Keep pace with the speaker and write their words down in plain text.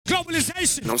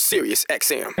Globalization on Sirius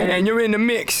XM. And you're in the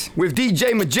mix with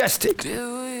DJ Majestic. Do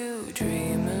you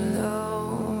dream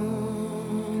alone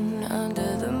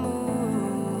under the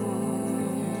moon?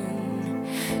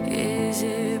 Is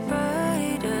it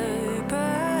brighter,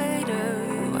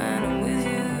 brighter when I'm with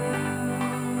you?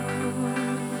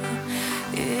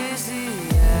 Is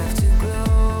the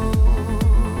afterglow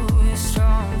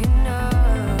strong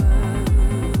enough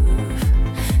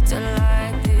to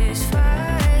light this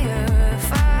fire,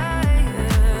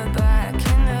 fire back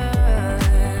in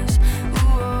us?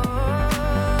 Whoa.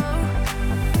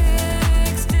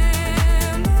 Mixed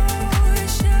emotions,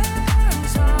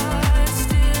 hearts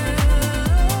still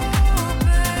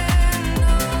open,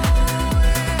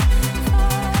 nowhere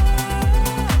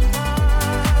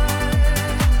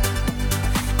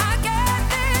I get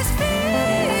this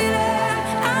feeling,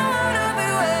 I wanna be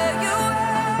where you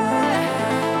are.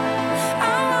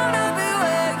 I wanna be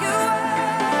where you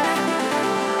are.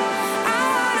 I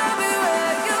wanna be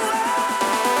where you are.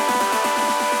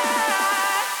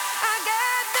 I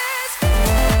get this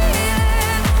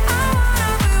feeling, I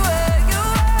wanna be where you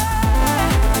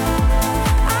are.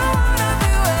 I wanna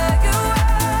be where you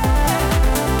are.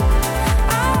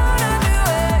 I wanna be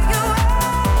where you are.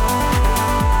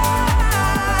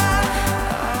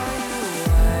 Are you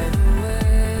wide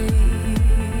awake,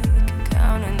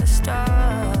 counting the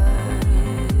stars,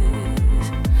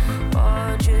 or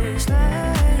just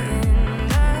lying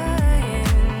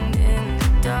in the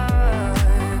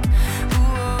dark?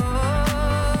 Whoa.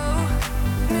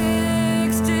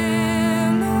 Mixed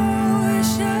emotions,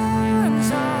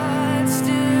 hearts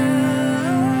still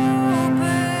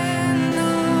open,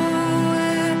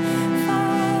 nowhere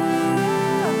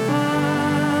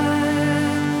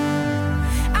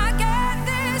I get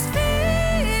this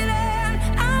feeling,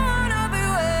 I wanna be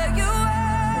where you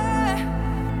are.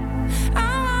 I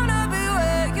wanna be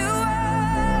where you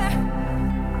are.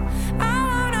 I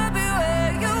wanna be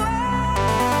where you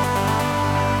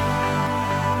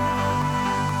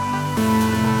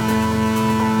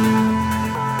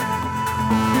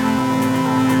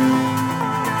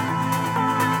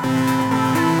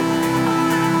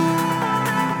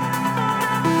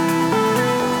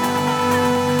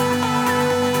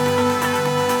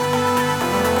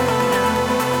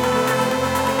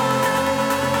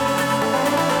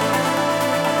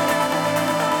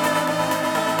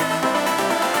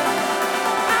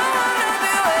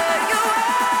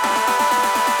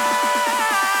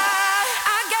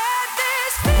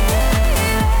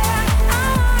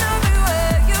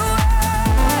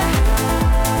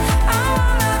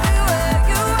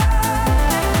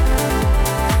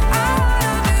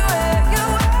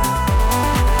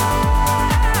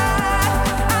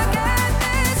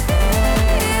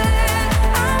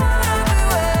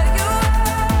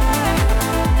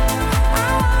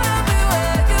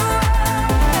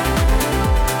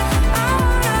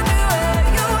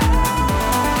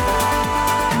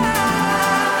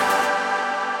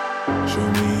Show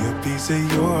me a piece of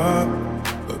your heart,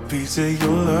 a piece of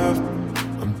your love.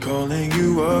 I'm calling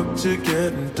you up to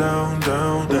getting down,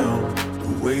 down, down.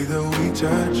 The way that we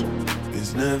touch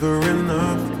is never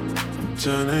enough. I'm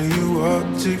turning you up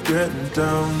to getting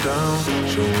down, down.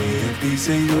 Show me a piece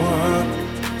of your heart,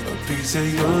 a piece of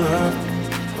your love.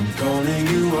 I'm calling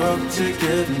you up to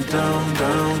getting down,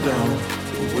 down, down.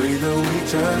 The way that we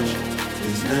touch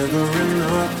is never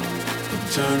enough.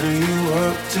 Turning you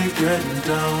up to getting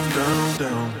down, down,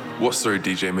 down. What's through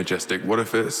DJ Majestic? What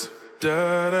if it's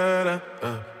Da da da,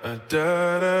 da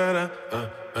da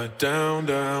da, down,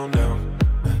 down, down.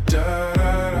 Da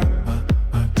da da,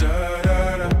 da da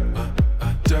da,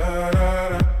 da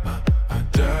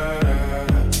da da,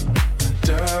 da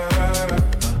da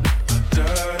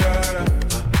da,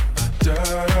 da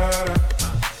da,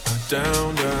 down,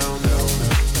 down, down.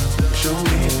 Show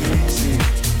me easy,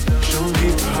 show me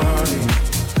party.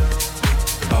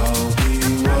 I'll be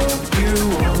what you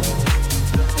want,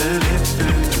 and it's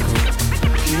physical.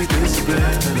 Keep it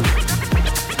spinning.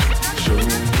 Show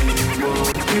me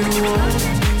what you want.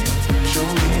 Show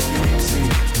me easy.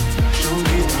 Show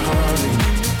me party.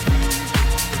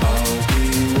 I'll be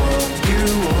what you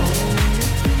want,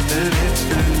 and it's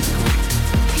physical.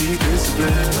 Keep it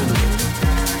spinning.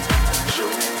 Show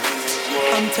me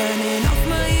what. I'm turning off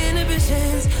my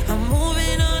inhibitions. I'm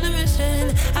moving on a mission.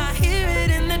 I hear it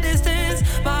in the distance.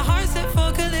 My heart set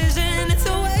for collision. It's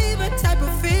a wave, a type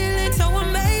of feeling so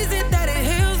amazing that it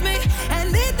heals me.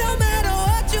 And it don't matter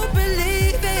what you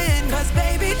believe in. 'Cause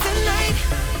baby, tonight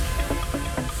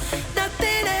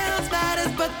nothing else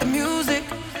matters but the music.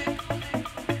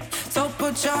 So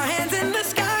put your hands in the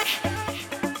sky.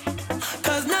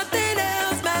 'Cause nothing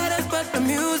else matters but the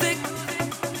music.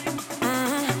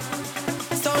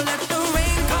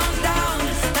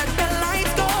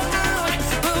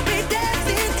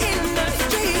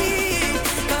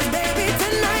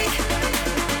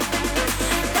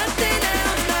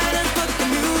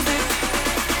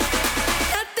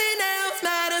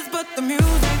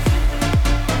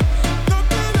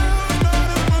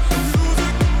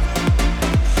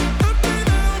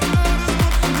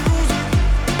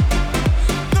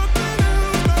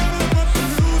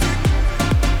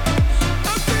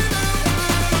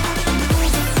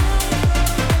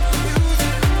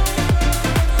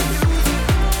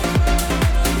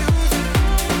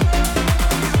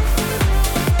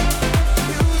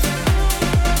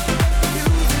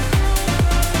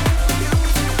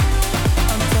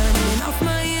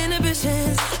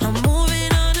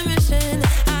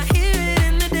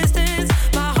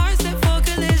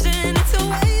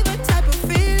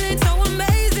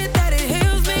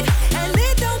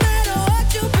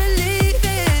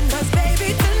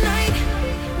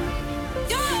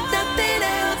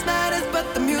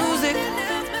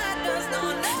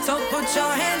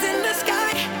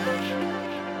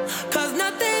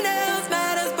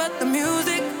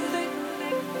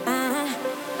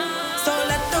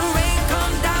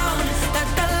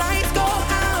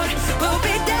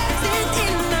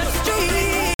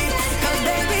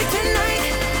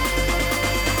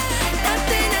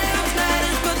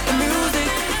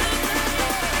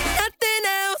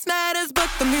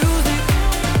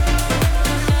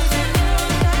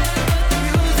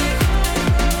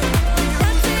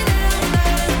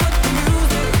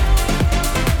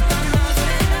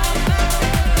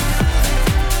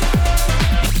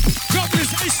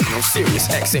 on Sirius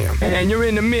XM. And you're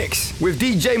in the mix with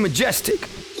DJ Majestic.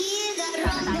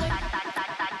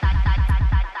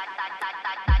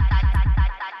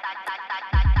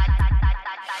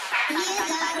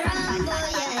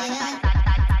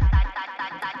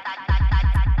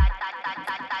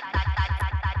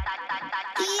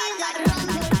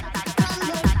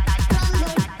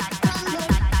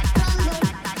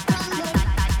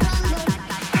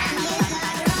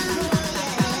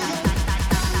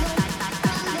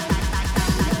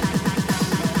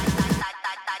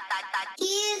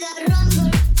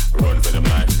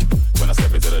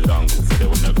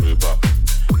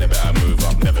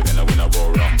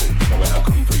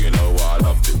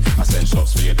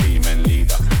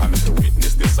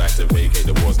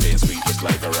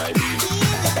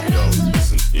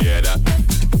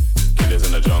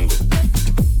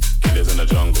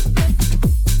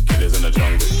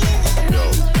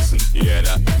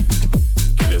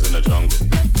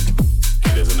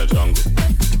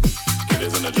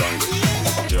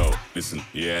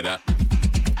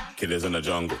 Killers in the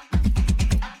jungle.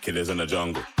 Killers in the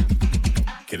jungle.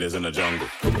 Killers in the jungle.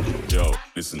 Yo,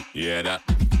 listen, you hear that?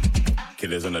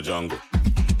 Killers in the jungle.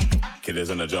 Killers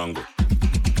in the jungle.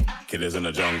 Killers in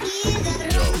the jungle.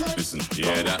 Yo, listen, you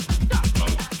hear that?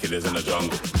 Killers in the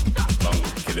jungle.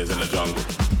 Killers in the jungle.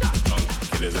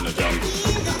 Killers in the jungle.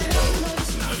 Yo,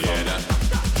 listen, you hear that?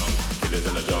 Killers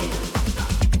in the jungle.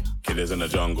 Killers in the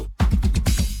jungle.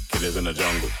 Killers in the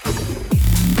jungle.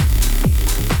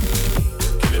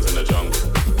 Killers in the jungle.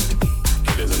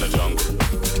 Killers in the jungle.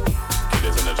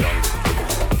 Killers in the jungle.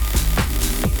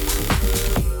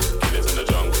 Killers in the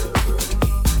jungle.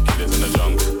 Killers in the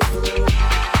jungle.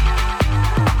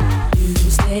 You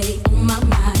stay on my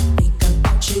mind, think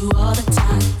about you all the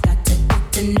time. Got to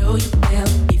get to know you well.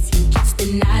 If you kiss,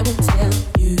 then I will tell.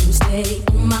 You stay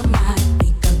on my mind,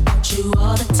 think about you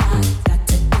all the time. Got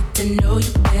to get to know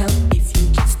you well. If you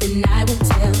kiss, then I will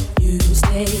tell. You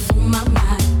stay on my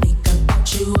mind, think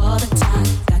about you all the time.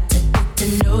 Got to get to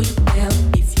know you well.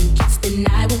 If you kiss, then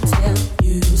I will tell.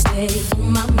 You stay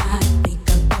on my mind, think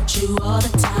about you all the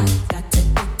time. Got to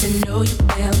get to know you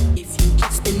well. If you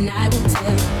kiss, then I will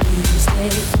tell. You stay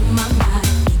on my mind,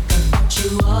 think about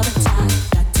you all the time.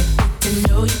 Got to get to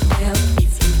know you well.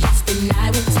 If you kiss, then I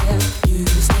will tell. You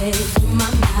stay on my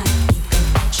mind, think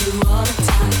about you all the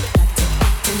time. Got to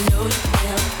get to know you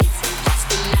well. If you kiss,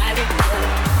 then I will tell.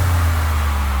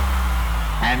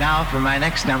 And now for my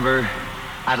next number,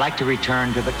 I'd like to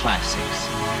return to the classics.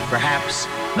 Perhaps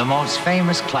the most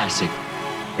famous classic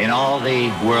in all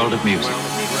the world of music.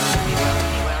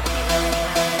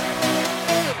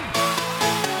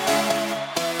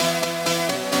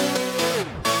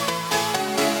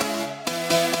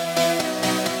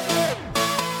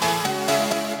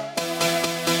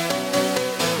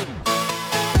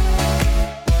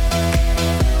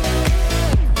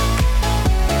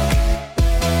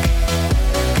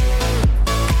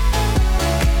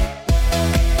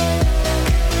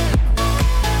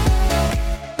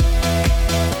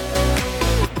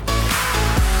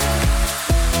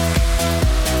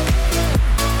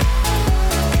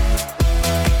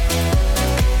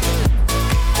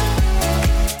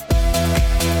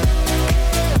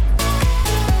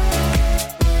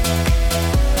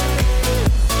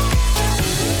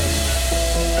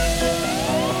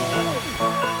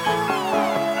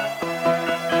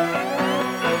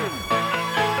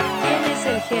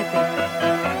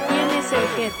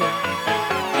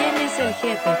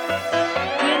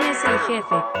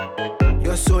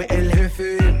 Yo soy el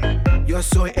jefe, yo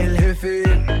soy el jefe,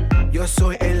 yo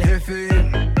soy el jefe,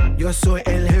 yo soy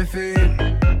el jefe.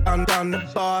 I'm the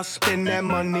boss, spend that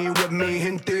money with me,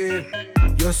 gente.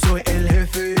 Yo soy el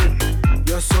jefe,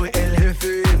 yo soy el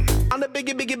jefe. I'm the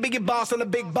biggie boss, I'm the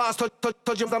big boss.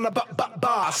 Told you I'm the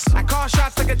boss. I call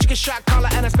shots like a chicken shot caller,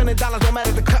 and I spend dollars no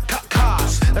matter the cut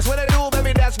cost. That's what I do,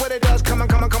 baby, that's what it does. Come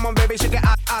on, baby, shake it,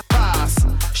 boss.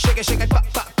 Shake it,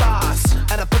 boss.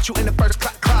 And I put you in the first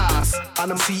class. I'm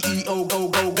the CEO,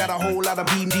 go, got a whole lot of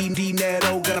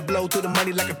D-netto. Gonna blow through the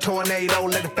money like a tornado.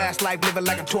 Let the fast life living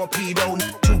like a torpedo.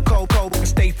 Too cold, can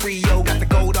stay free, yo. Got the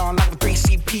gold on like a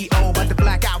 3CPO. About to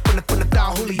black out from the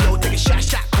Don Julio. Take a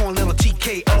shot, corn, little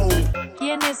TKO.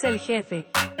 ¿Quién es el jefe?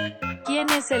 ¿Quién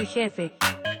es el jefe?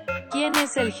 ¿Quién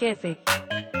es el jefe?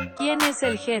 ¿Quién es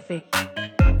el jefe?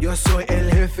 Yo soy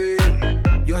el jefe,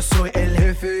 yo soy el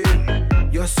jefe,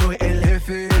 yo soy el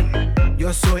jefe,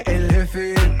 yo soy el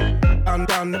jefe. I'm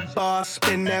the boss,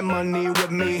 spend that money with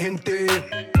me, gente.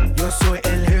 Yo soy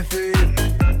el jefe,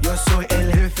 yo soy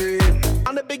el jefe.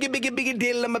 I'm the biggie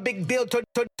deal, I'm a big deal. Told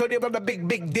you I'm a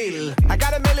big deal. I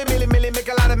got a milli, make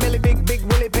a lot of milli, big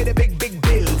willie, pay the big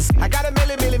bills. I got a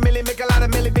milli, make a lot of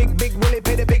milli, big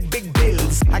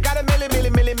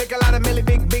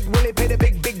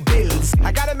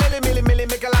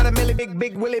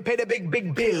Willie pay the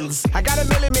big bills. I got a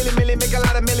milli, make a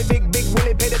lot of milli, big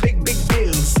Willie pay the big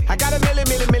bills. I got a milli,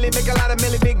 make a lot of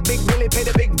milli, big Willie pay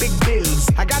the big bills.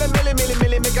 I got a milli,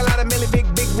 make a lot of milli, big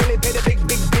Willie pay the big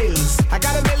bills. I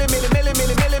got a milli, I'm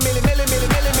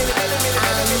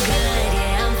good,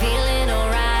 yeah, I'm feeling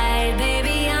alright,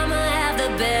 baby. I'ma have the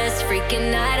best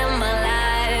freaking night of my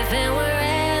life, and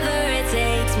wherever it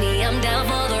takes me, I'm down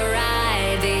for the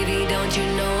ride, baby. Don't you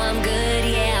know I'm good?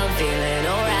 Yeah, I'm feeling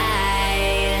alright.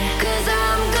 'Cause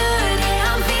I'm good, yeah,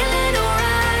 I'm feeling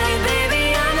alright, baby.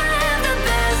 I'ma have the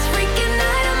best freaking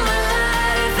night of my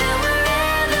life, and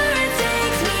wherever it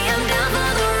takes me, I'm down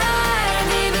for the ride,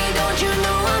 baby. Don't you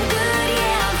know I'm good?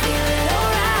 Yeah, I'm feeling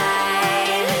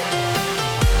alright.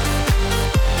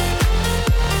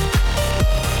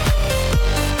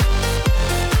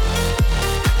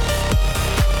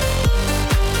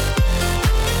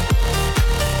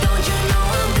 Don't you know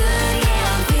I'm good?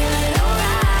 Yeah, I'm feeling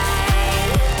alright.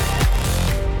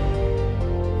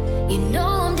 You know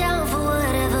I'm down for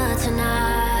whatever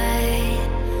tonight.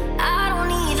 I don't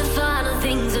need the final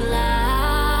things in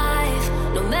life.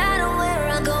 No matter where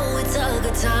I go, it's a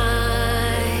good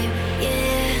time.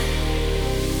 Yeah.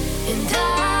 And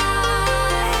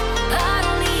I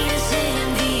don't need to sit in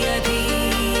VIP.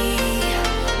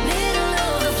 Middle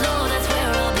of the floor, that's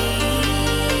where I'll be.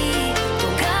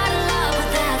 Don't got a lot, but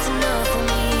that's enough for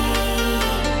me.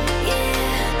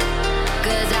 Yeah.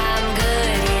 'Cause I'm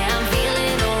good, yeah, I'm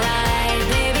feeling alright,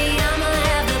 baby. I'ma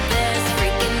have the best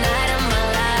freaking night of my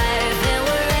life, and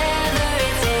wherever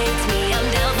it takes me, I'm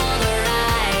down for the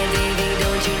ride, baby.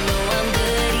 Don't you know I'm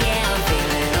good? Yeah, I'm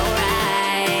feeling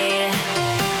alright.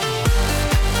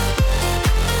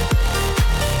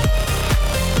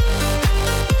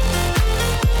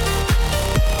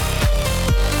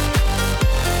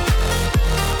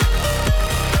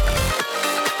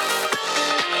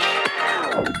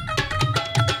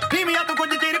 ਨੀਵੀਆਂ ਤੂੰ ਕੁਝ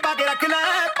ਚੀਰ ਪਾ ਕੇ ਰੱਖ ਲੈ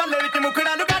ਪੱਲੇ ਵਿੱਚ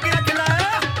ਮੁਖੜਾ ਲੁਕਾ ਕੇ ਰੱਖ ਲੈ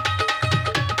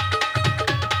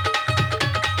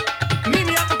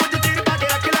ਨੀਵੀਆਂ ਤੂੰ ਕੁਝ ਚੀਰ ਪਾ ਕੇ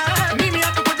ਰੱਖ ਲੈ ਨੀਵੀਆਂ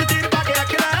ਤੂੰ ਕੁਝ ਚੀਰ ਪਾ ਕੇ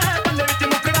ਰੱਖ ਲੈ ਪੱਲੇ ਵਿੱਚ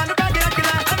ਮੁਖੜਾ ਲੁਕਾ ਕੇ ਰੱਖ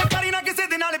ਲੈ ਐਵੇਂ ਕਰੀ ਨਾ ਕਿਸੇ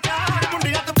ਦੇ ਨਾਲ ਪਿਆਰ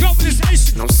ਮੁੰਡਿਆਂ ਤੋਂ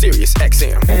Globalization on Sirius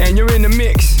XM. And you're in the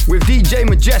mix with DJ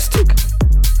Majestic.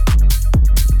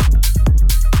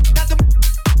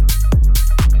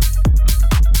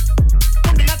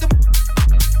 ਮੁੰਡਿਆਂ ਤੋਂ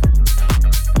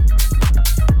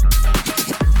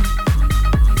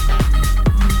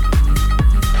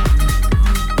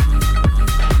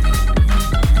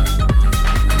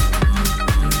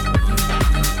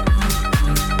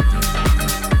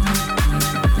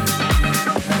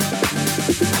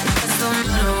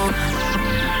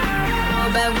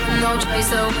Back with no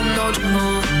chaser, with no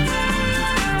trouble.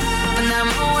 And I'm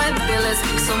away, baby, let's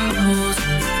make some moves.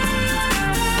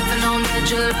 And on that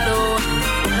gelato,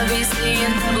 wanna be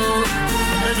seeing double.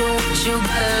 Gotta do what you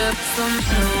gotta. Some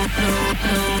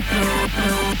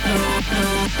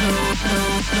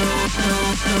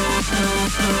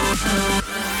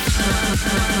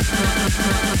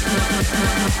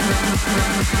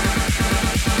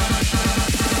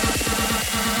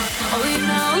oh,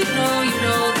 you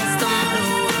know, that's the motto.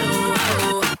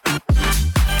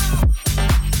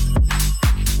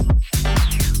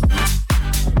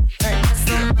 That's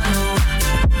the motto.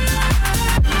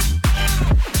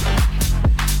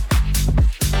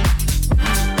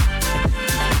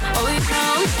 Oh, you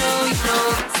know,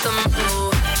 that's the motto.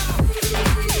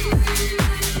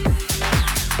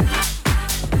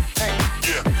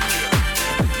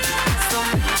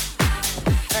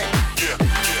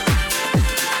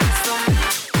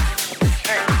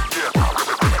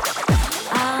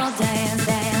 I'll dance,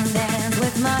 dance, dance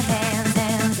with my hands,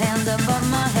 hands, hands above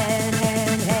my head,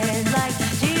 head, head. Like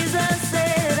Jesus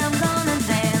said, I'm gonna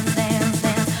dance, dance,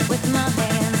 dance with my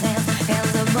hands, hands,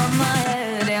 hands above my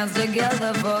head. Dance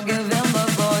together, forgive him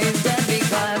before he's dead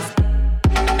because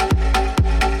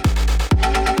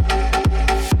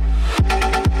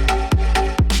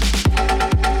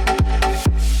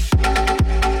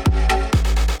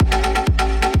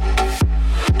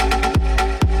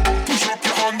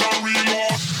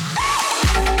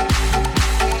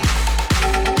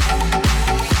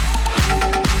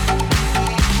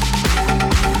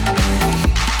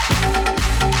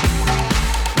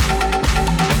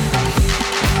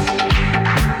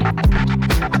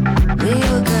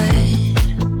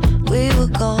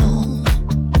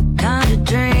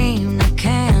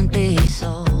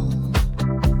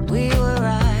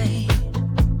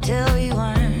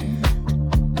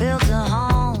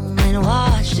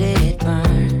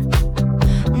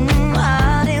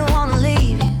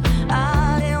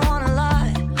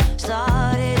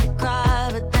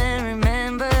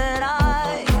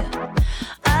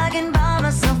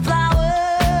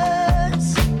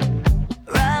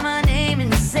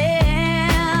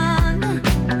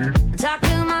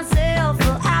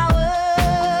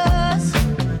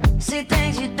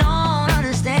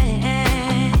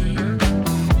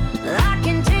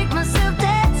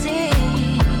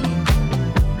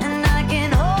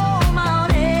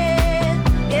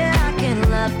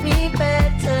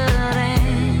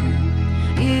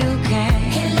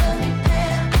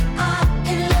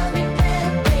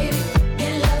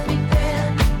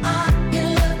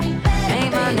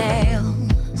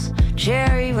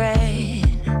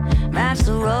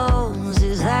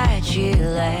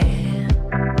feel it.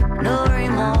 No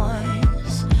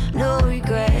remorse, no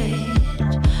regret.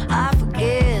 I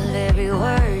forgive every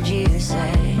word you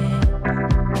say.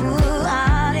 Ooh,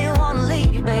 I didn't wanna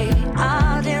leave, baby.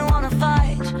 I didn't wanna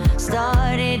fight.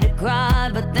 Started to cry,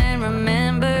 but then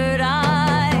remembered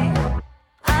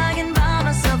I can buy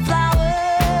myself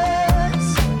flowers,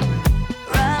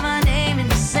 write my name in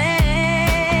the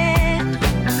sand,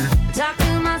 talk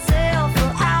to myself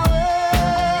for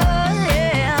hours,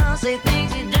 yeah, say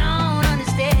things you don't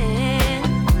understand.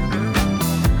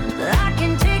 I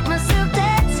can take myself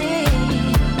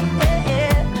dancing,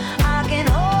 yeah, I can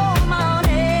hold my own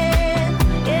hand,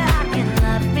 yeah, I can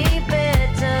love me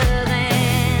better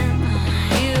than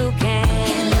you can.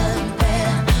 Can love me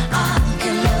better, I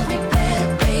can love me better,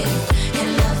 baby. Can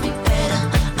love me better,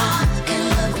 I can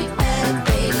love me better,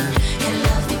 baby. Can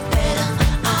love me better,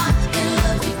 I can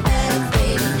love me better,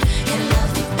 baby. Can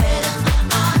love me better,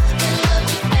 I can love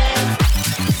me better.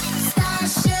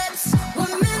 Starships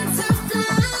were meant to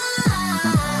fly.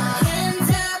 Hands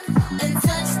up and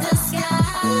touch the sky.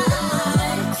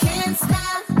 Can't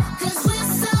stop 'cause we're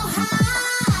so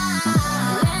high.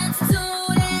 Let's do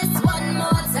this one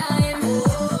more time.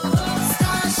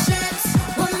 Starships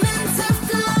were meant to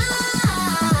fly.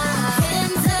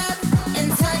 Hands up and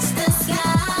touch the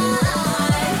sky.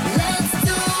 Let's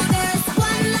do this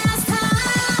one last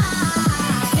time.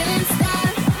 Can't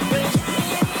stop.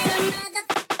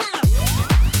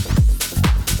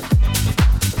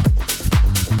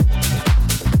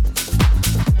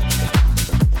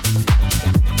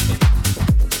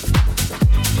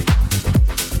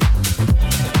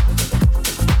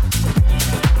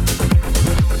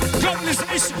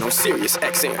 Globalization on Sirius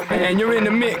XM. And you're in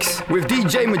the mix with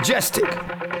DJ Majestic.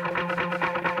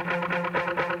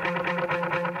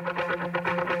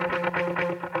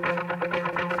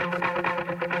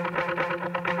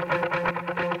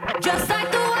 just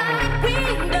like the white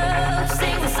window,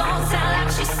 sing the song, sound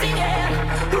like she's singing.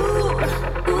 Ooh,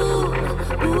 ooh,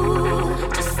 ooh.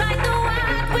 Just like the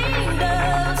white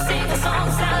window, sing the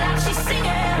song, sound like she's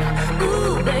singing.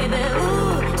 Ooh, baby,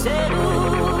 ooh, said ooh,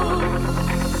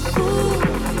 ooh,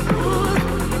 ooh,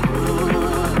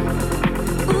 ooh,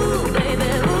 ooh, baby,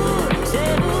 ooh,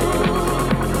 said ooh,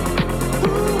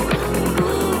 ooh,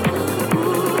 ooh,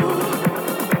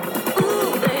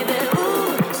 ooh, baby, ooh,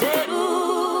 said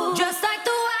ooh. Just like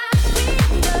the white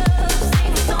window,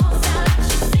 sing the song, sound like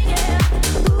she's singing.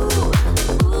 Ooh,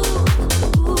 ooh,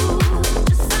 ooh.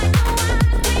 Just like the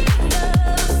white window,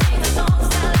 sing the song,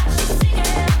 sound like she's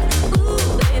singing. Ooh,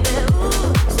 baby, ooh,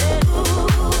 said ooh,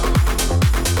 ooh,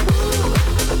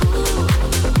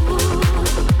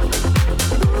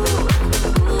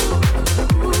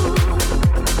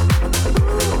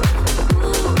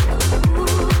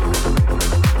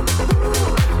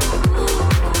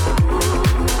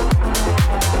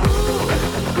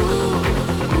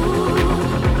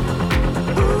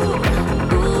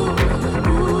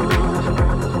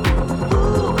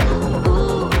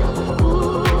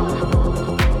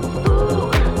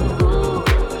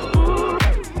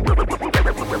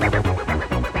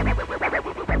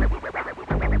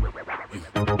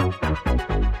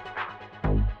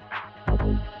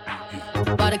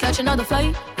 about to catch another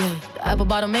flight, yeah. The apple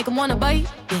bottom make 'em wanna bite,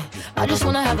 yeah. I just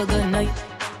wanna have a good night.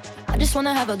 I just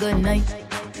wanna have a good night.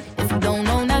 If you don't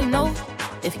know, now you know.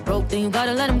 If you broke, then you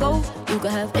gotta let him go. You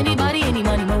could have anybody, any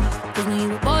money, mo. Cause when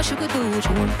you a boss, you could do what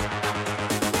you want.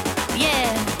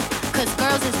 Yeah, cause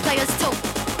girls is players too.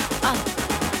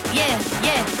 Yeah,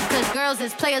 yeah, cause girls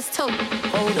is players too.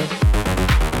 Hold up.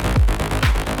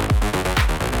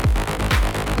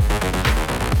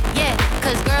 Yeah,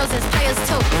 cause girls is players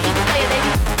too. Keep it player,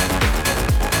 baby.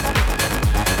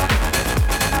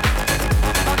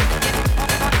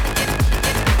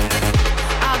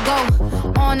 I'll go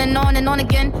on and on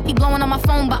again. He blowing on my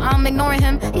phone, but I'm ignoring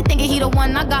him. He thinking he the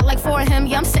one, I got like 4 of him.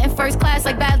 Yeah, I'm sitting first class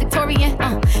like valedictorian.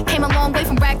 Came a long way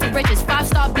from rag to riches.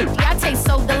 5-star bitch, yeah, I taste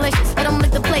so delicious. Let him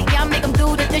lick the plate, yeah, I make him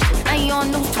do the dishes. Now he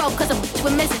on news 12 cause a bitch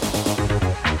with missing.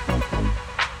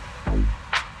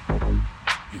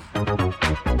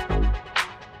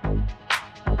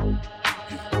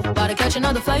 About to catch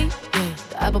another flight, yeah.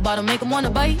 The apple bottom make 'em wanna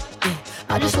bite, yeah.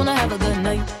 I just wanna have a good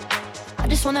night. I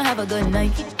just wanna have a good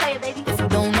night. If you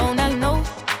don't know, now you know.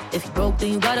 If you broke, then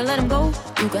you gotta let him go.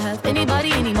 You could have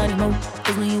anybody, any money, mo.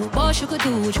 Cause when you a boss, you could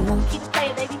do what you want. Keep it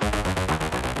playing, baby.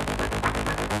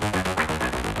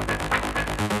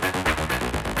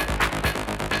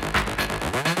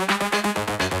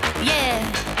 Yeah,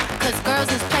 cause girls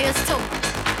is players too.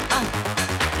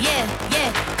 Yeah, yeah,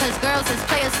 cause girls is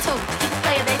players too. Keep it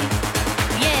playing, baby.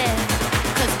 Yeah,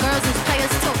 cause girls is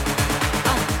players too.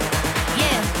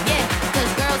 Yeah, yeah,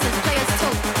 cause girls is players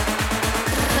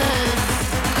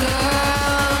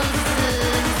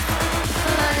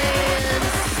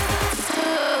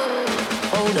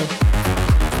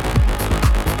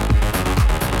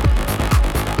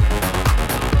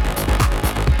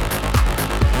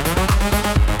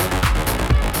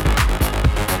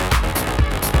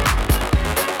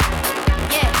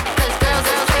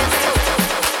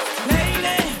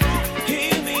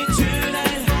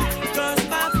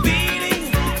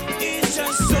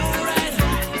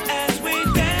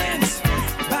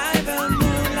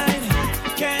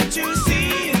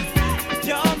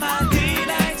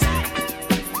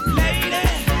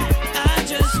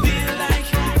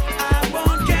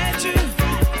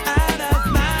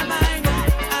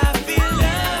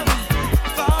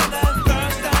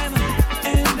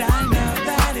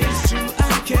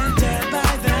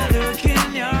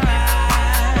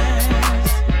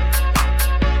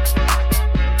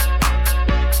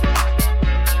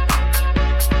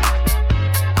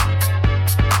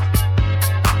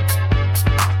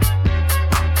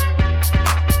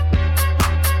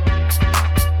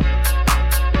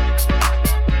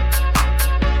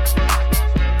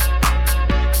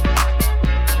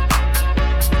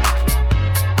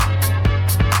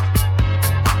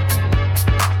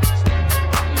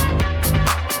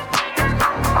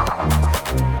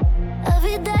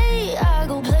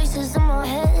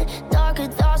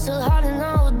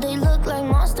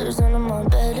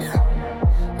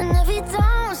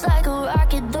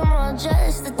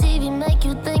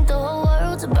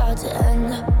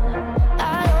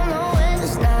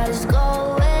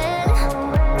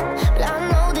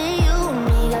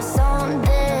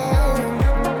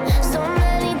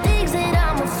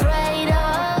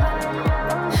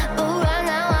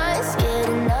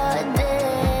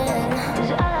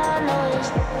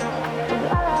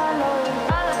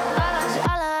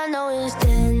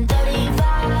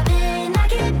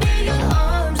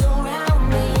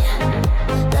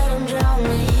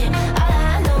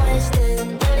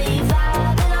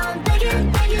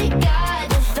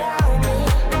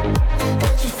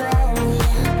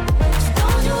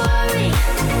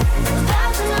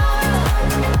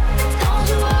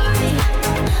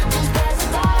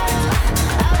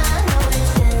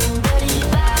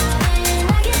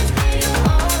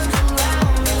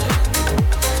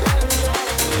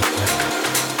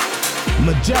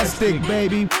Majestic,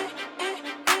 baby.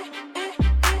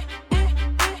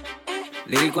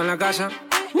 Lírico en la casa.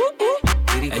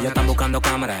 Ellos están buscando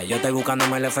cámaras, yo estoy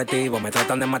buscándome el efectivo. Me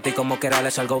tratan de matar como quiera,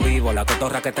 les salgo vivo. La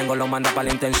cotorra que tengo lo manda para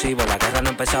el intensivo. La guerra no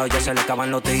ha empezado, ya se le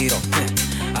acaban los tiros.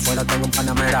 Afuera tengo un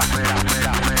panamera.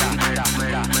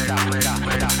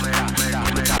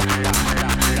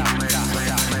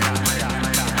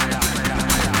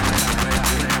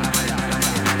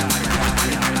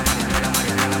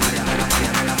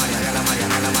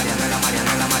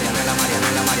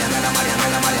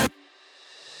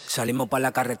 Salimos para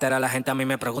la carretera, la gente a mí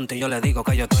me pregunta y yo le digo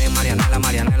que yo estoy en Marianela,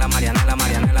 Marianela, Marianela,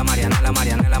 Marianela, Marianela,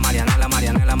 Marianela, Marianela,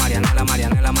 Marianela, Marianela,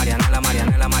 Marianela, Marianela,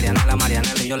 Marianela, Marianela,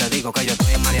 Marianela, y yo le digo que yo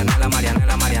estoy en Marianela,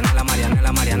 Marianela, Marianela,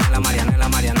 Marianela, Marianela, Marianela, Marianela,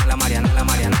 Marianela,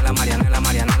 Marianela, Marianela, Marianela,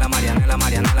 Marianela,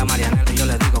 Marianela, Marianela, y yo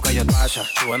le digo que yo pasa.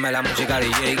 Súbeme la música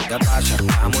DJ, ¿qué pasa?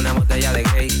 Dame una botella de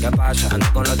gay, ¿qué pasa?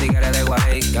 Ando con los tigres de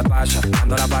Guay, ¿qué pasa?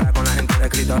 Dando la para con la gente de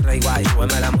Cristo Rey Guay.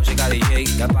 Súbeme la música DJ,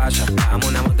 ¿qué pasa? Dame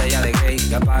una botella de gay,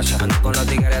 ¿qué pasa? Ando con los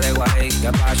tigres de Guay,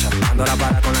 ¿qué pasa? Ando la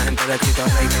para con la gente de Cristo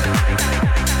Rey.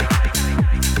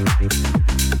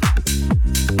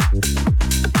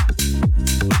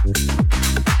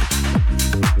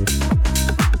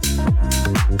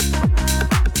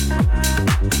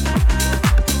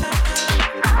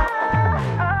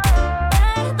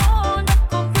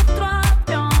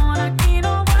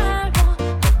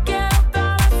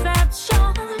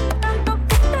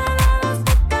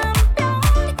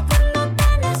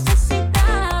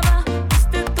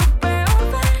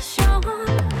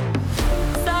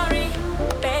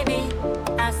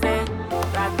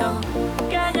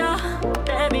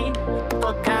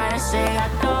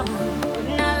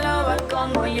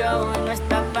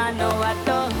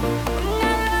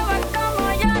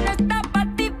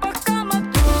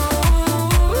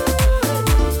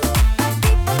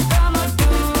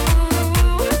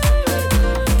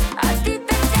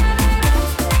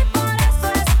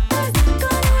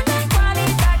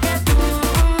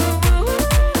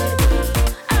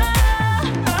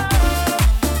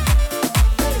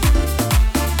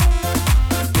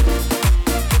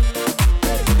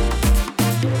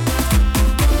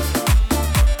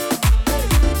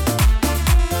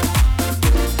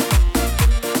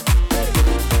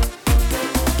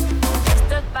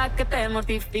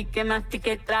 Mortifique,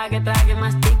 mastique, trague,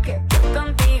 mastique. Yo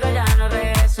contigo ya no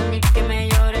regreso, ni que me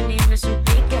llore ni me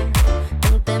suplique.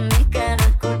 Entendí que no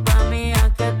es culpa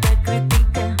mía que te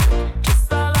critique. Yo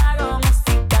solo hago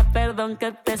música, perdón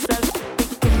que te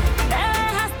salpique. Te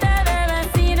dejaste de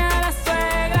vecina la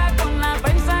suegra con la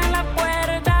prensa en la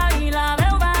puerta y la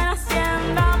deuda en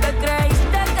Hacienda. Te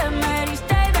creíste que me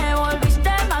heriste y me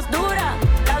volviste más dura.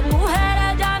 Las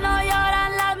mujeres ya no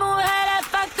lloran, las mujeres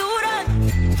facturan.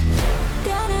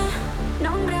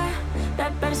 Nombre de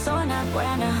persona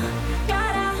buena,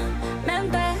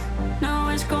 claramente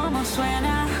no es como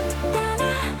suena.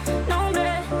 Tiene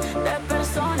nombre de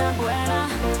persona buena,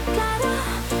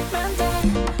 claramente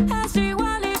es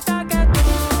igualita que tú.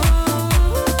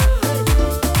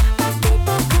 A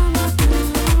tipo como tú,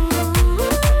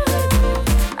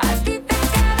 a ti te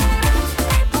queda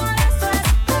y por eso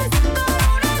estás con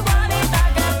una igualita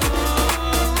que tú.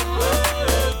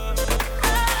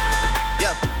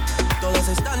 Todos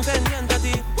están pendientes a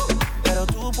ti, pero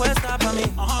tú puesta pa' mí,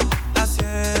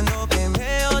 haciendo que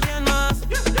me odien más,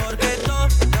 porque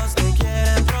todos te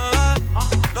quieren probar.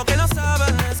 Lo que no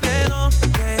saben es que no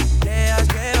te dejas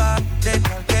llevar de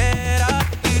cualquiera,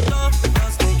 y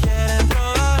todos te quieren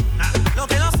probar. Lo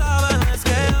que no saben es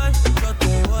que hoy yo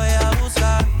te voy a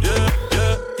buscar.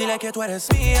 Dile que tú eres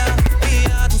mía,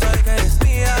 mía, tú sabes que eres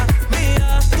mía,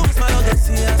 mía, tú misma lo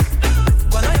decías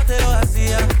cuando yo te lo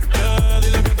hacía.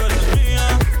 Dile que tú eres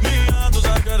mía, mía, tú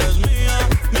sabes que eres mía,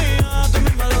 mía, tú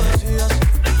misma lo decías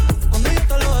cuando yo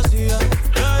te lo hacía.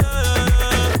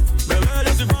 Bebé,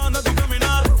 yo soy fan de tu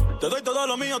caminar, te doy todo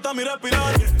lo mío hasta mi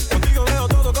respirar. Contigo veo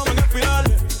todo como en espiral,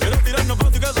 quiero tirarnos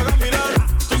fotos y que se hagan mirar.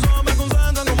 Tus ojos me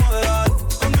concentran como moderar,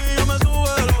 contigo me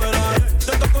sube lo verás.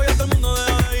 Te toco y hasta el mundo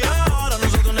deja de llegar, a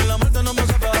nosotros ni la muerte nos va a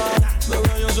separar.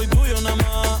 Bebé, yo soy tuyo nada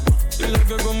más, dile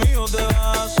que conmigo te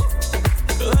vas,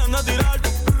 que dejen de tirarte,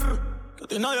 que a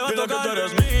ti nadie va a tocar. Dile que tú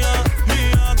eres mía,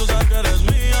 mía, tú sabes que eres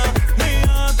mía,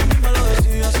 mía, tú misma lo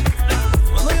decías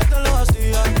cuando yo te lo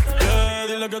hacía.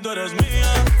 Dile que tú eres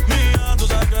mía, mía, tú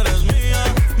sabes que eres mía,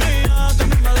 mía, tú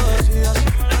misma lo decías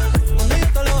cuando yo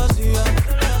te lo hacía.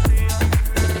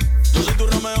 Yo soy tu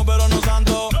Romeo pero no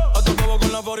santo, a tu bobo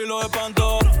con la for y los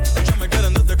espanto. Ya me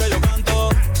quieren desde que yo canto,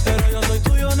 pero yo soy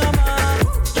tuyo nada más.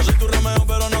 Yo soy tu Romeo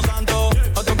pero no santo,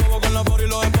 a tu bobo con la for y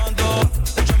los espanto.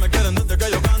 Ya me quieren desde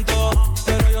que yo canto,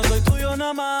 pero yo soy tuyo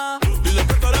nada más. Dile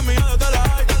que tú eres mía desde la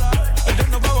high.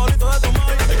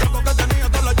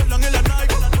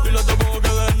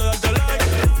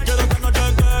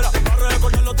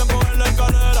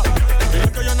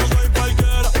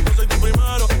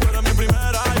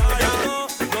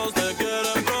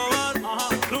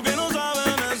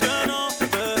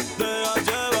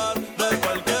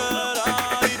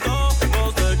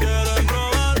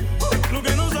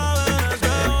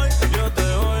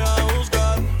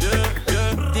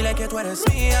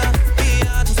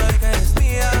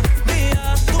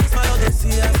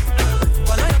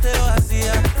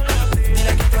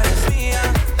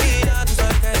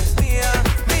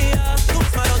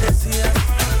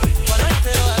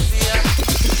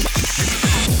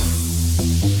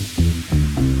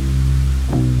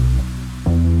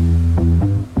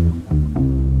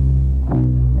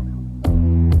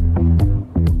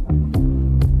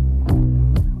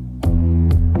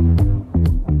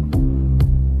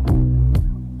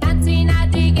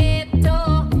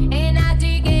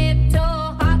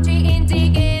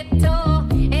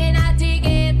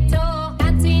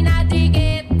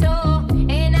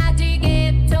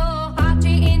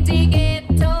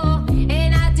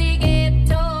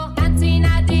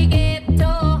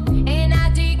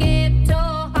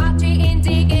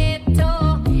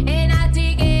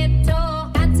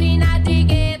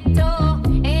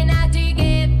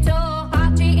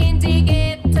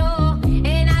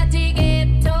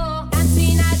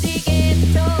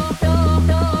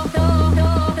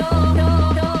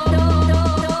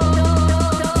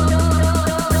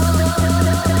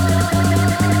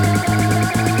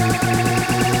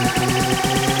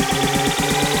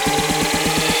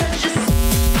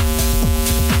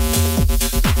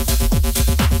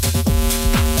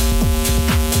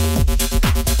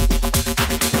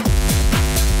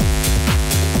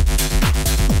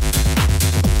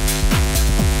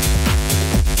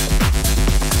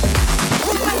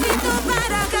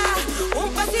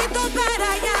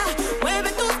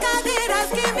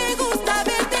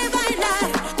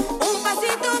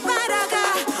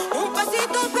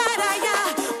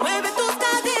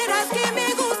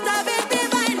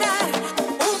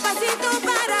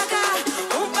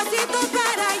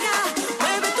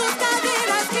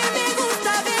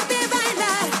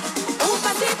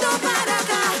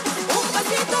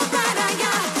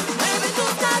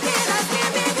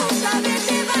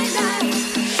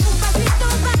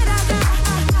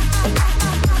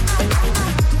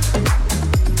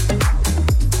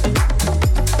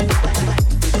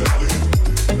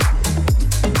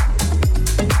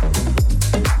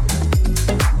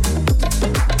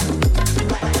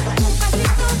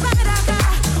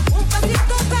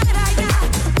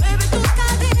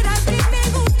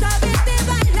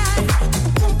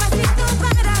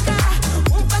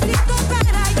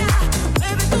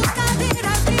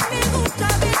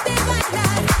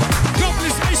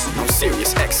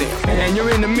 And you're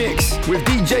in the mix with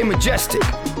DJ Majestic.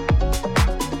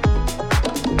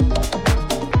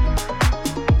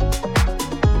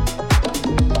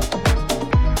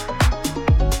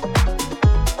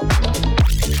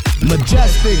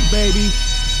 Majestic, baby.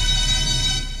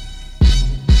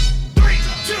 3,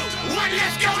 2, 1,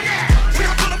 let's go now. We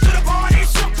don't pull up to the party,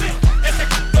 something. It's a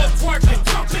go twerking,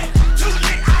 jumping. Too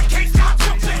lit, I can't stop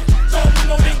jumping. Todo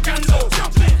mundo brincando,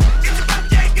 jumping. It's a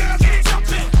birthday, girl, get it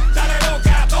jumping. Dale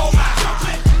loca, toma,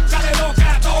 jumping. Dale loca,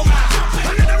 toma, jumping.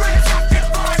 Another red chocolate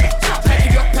party, jumping. Pack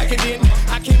it up, pack it in.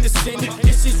 I came to send it.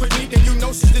 If she's with me, then you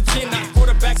know she's the 10. I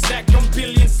quarterback sack, I'm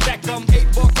billion stack. I'm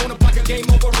 $8 on the pocket, game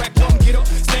over rack. Come get up,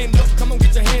 stand up, come on,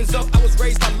 get your hands up. I was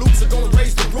raised by loops, so gonna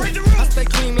raise the roof. I stay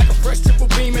clean like a fresh triple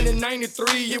beam, and in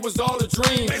 '93, it was all a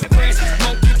dream. Fresh,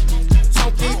 monkey,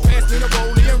 chunky, pass me the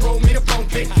rollie and roll me the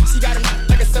funky. She got him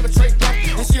like a 7-tray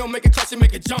dump, and she don't make it touch, she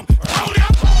make it jump. Hold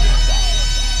up.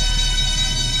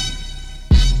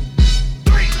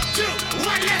 3, 2,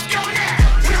 1, let's go now.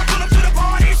 We don't pull up to the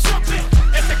party, something.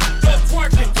 It's a go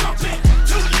twerking, jumping.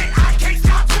 Too lit, I can't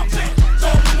stop jumping.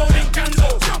 Todo mundo brincando,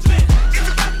 jumping. It's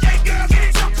a birthday, girl, get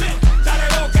it jumping. Dale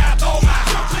loca, toma,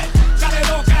 jumping. Dale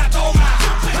loca, toma,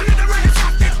 jumping. Another red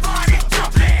chocolate party,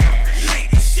 jumping.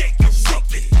 Ladies, shake your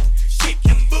something. Shake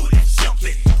your booty,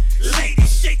 jumping.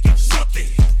 Ladies, shake your something.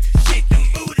 Shake your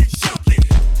booty, jumping.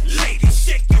 Ladies,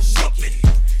 shake your something.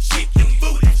 Shake your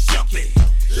booty, jumping.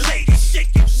 Ladies,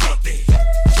 shake your something.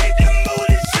 Shake your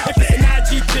booty, If it's an IG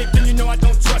pic, then you know I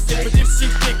don't trust it. But if she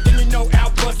thick, then you know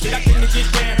I'll bust it. I came to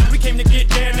get down, we came to get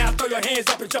down. Now throw your hands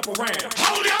up and jump around.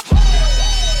 Hold up.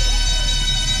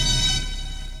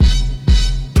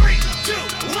 3, 2,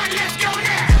 1, let's go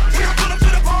now. We don't pull up to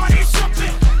the party,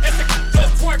 something. It's a go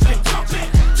twerking, jumping.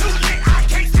 Too lit, I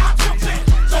can't stop jumping.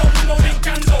 Todo mundo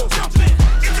brincando, jumping.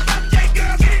 It's a birthday,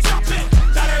 girl, get it jumping.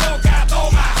 Dale loca,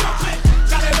 toma, jumping.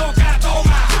 Dale loca,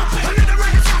 toma, jumping. Another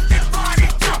red chocolate party,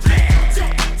 jumping.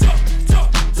 Jump, jump, jump,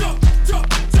 jump, jump,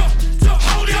 jump, jump.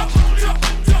 Hold up. Jump,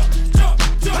 jump, jump,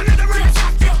 jump. Another red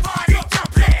chocolate party,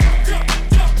 jumping. Jump,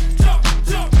 jump, jump,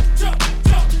 jump, jump,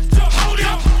 jump, jump. Hold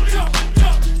up. Jump,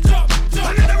 jump, jump, jump.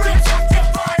 Another red chocolate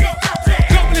party, jumping.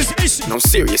 Globalization on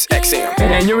Sirius XM.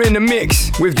 And you're in the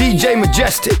mix with DJ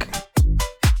Majestic.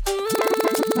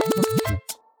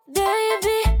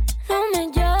 Baby, no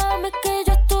me llames que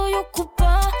yo estoy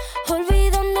ocupada,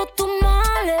 olvidando tus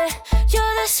males. Yo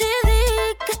decidí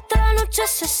que esta noche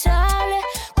se sale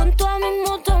con toda mi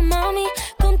moto, mami,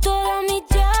 con todas mis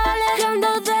yales. Y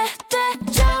ando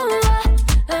despechada,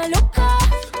 loca,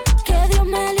 que Dios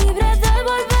me libre de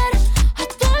volver a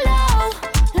tu lado.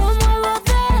 Lo muevo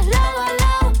de lado a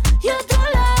lado y otro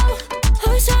lado.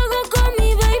 Hoy salgo con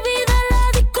mi baby de la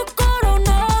disco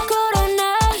Corona, Corona,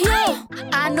 yeah.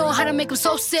 I know how to make them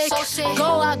so sick.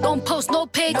 Go out, don't post no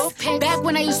pics. Back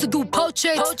when I used to do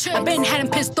portraits, I've been had him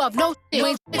pissed off, no shit. You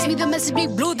ain't text me, the message be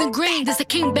blue than green. This a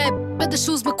king bed, but the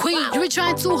shoes McQueen. You were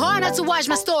trying too hard not to watch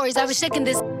my stories. I was checking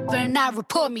this, better not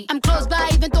report me. I'm close by,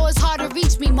 even though it's hard to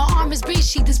reach me. My arm is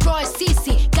breachy, this bra is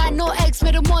CC. Got no ex,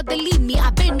 but the more they leave me.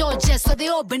 I've been no jet, so they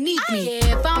all beneath me.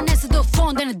 Yeah, if I don't answer the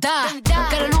phone, then I die.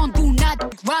 Got it on, do not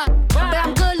rock. But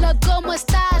I'm good, look, como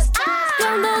estás? Y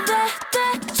ando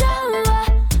despechada,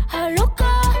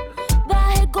 loca.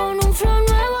 Bajé con un flow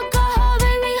nuevo, caja,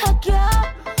 baby, hackeado.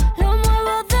 Lo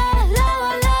muevo de lado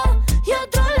a lado y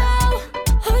otro lado.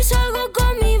 Hoy salgo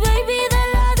con mi baby de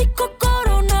la disco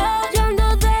Corona. Y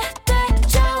ando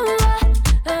despechada,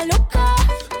 loca.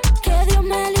 Que Dios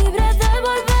me libre de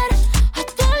volver a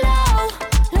tu lado.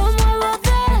 Lo muevo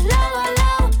de lado a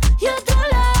lado y otro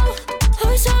lado.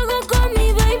 Hoy salgo con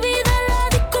mi baby de la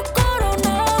disco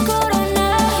Corona, Corona.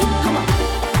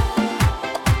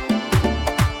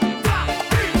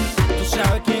 Tú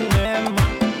sabes quién es, ma.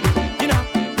 You know.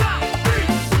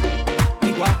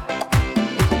 Igual.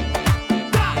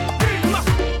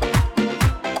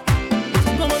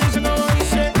 Como dice, como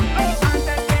dice.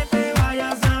 Antes que te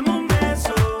vayas, dame un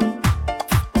beso.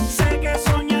 Sé que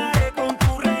soñaré con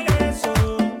tu regreso.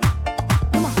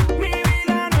 Mi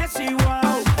vida no es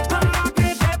igual. Ahora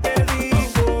que te perdí,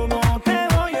 ¿cómo te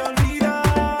voy a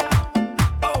olvidar?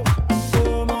 Oh,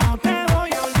 ¿cómo te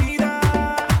voy a olvidar?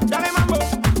 Dale, mambo.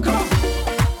 Come on.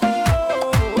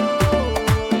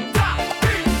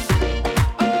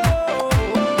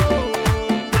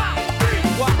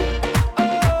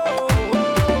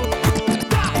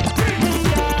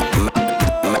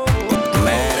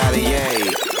 Mera DJ,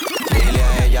 dile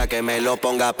a ella que me lo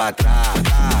ponga pa' atrás.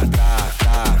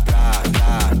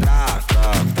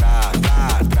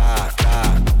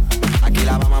 Aquí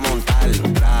la vamos a montar,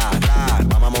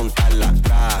 vamos a montarla,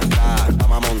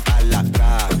 vamos a montarla,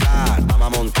 vamos a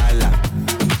montarla.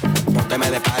 Pónteme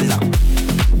de espalda.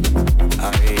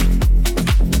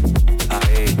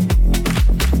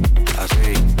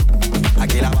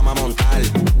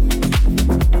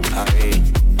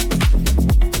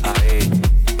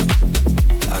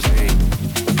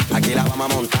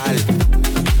 vamos a montar.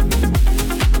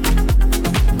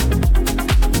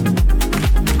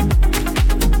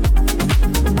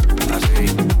 Así.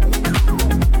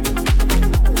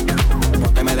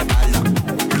 Pónteme de espalda.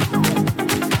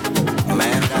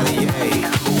 Mera DJ.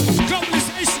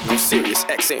 Globalization. I'm Sirius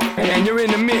XM. And you're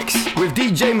in the mix with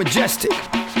DJ Majestic.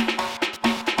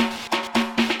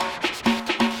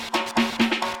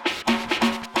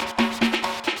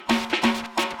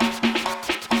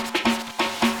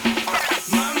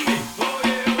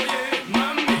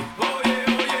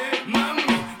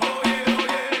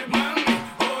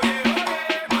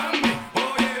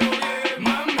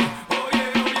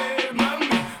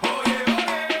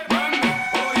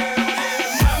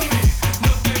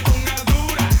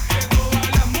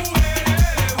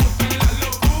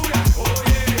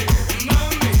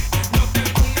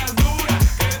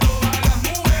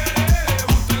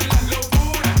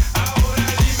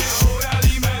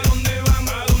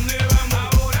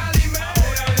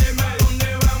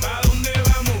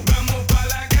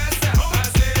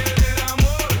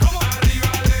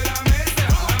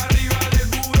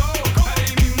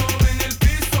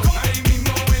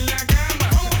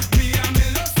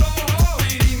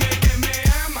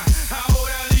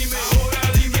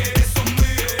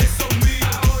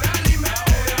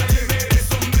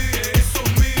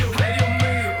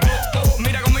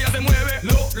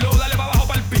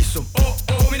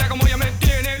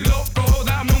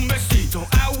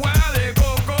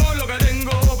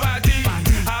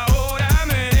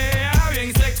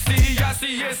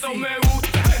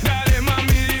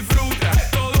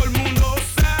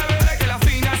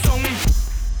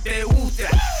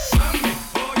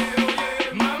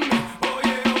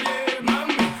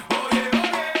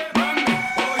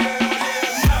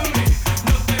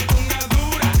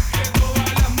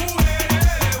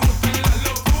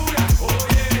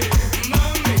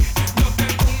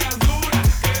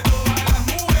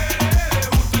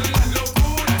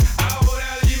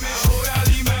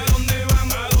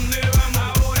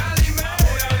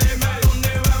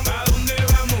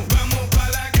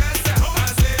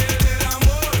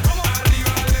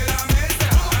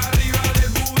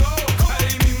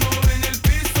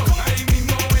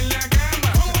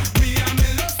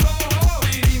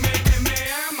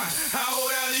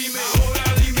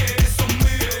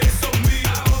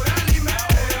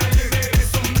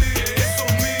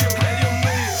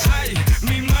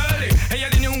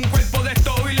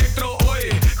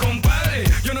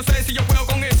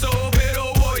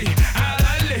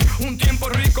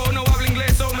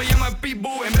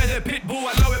 Pitbull en vez de Pitbull,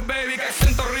 I love it baby, que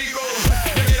siento rico.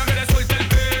 Yo quiero que te suelte el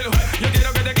pelo, yo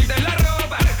quiero que te quites la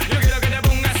ropa, yo quiero que te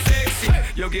pongas sexy,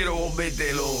 yo quiero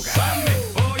volverte loca. Mami,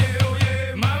 oye,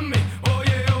 oye, mami,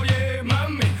 oye, oye,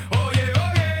 mami, oye,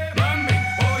 oye, mami,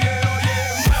 oye, oye,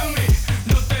 mami,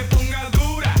 no te pongas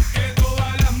dura, que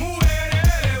todas las mujeres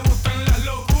les gustan las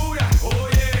locuras.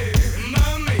 Oye,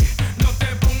 mami, no te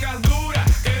pongas dura,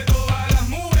 que todas las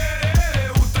mujeres les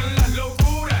gustan las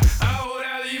locuras.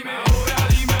 Ahora dime,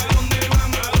 dónde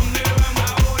vamos, a dónde vamos,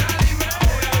 ahora dime,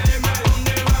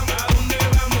 dónde vamos, a dónde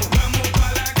vamos, vamos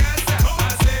pa' la casa, a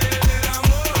hacer el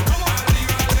amor,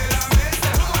 arriba de la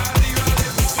mesa, arriba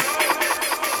del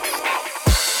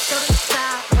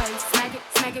Sideways,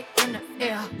 smack it in the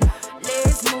air.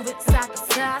 Legs move it side to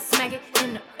side, smack it in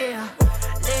the air.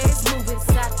 Legs move it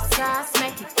side to side,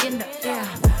 smack it in the air.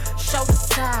 Shoulders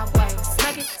sideways,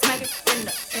 smack it in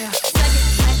the air. Smack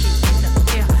it in the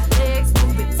air. Legs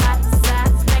move it side to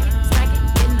side, smack it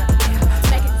in the air.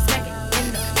 Smack it in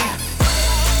the air.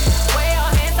 Way your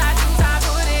hands I do, I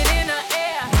put it in the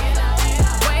air.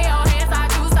 Way your hands I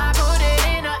do, I put it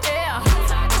in the air.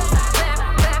 Clap,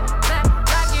 clap, clap,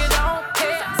 like you don't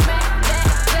care. Smack that,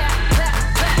 clap, clap,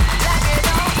 clap, like you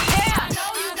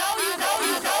don't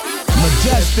care.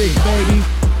 Majestic, baby.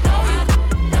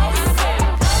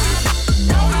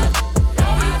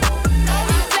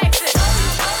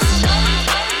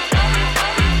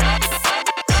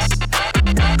 Yeah.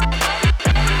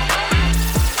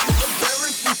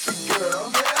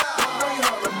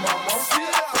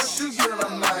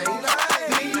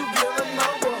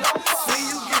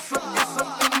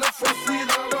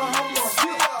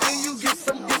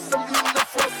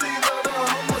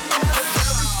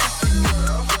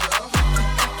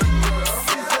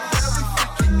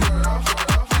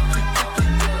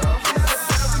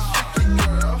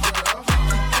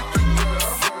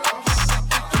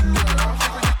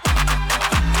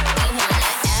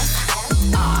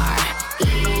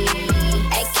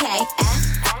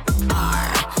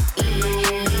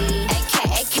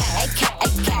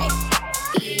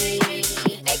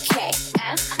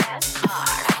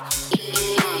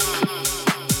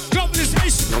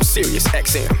 Sirius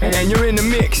XM. And you're in the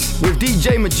mix with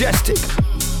DJ Majestic.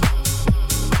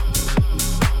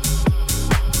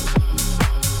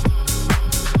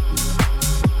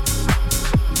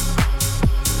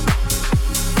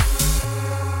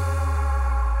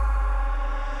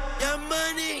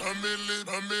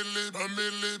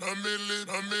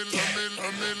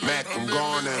 Mac, I'm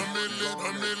going in.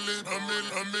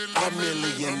 A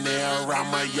millionaire,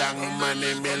 I'm a young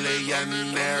money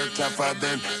millionaire, tougher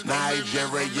than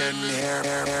Nigerian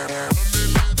hair.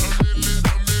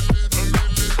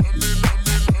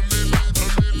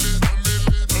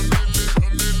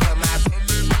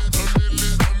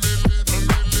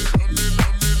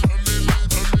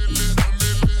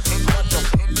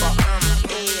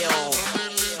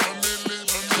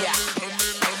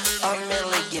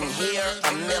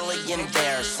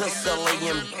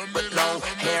 Sicilian, but long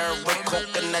hair with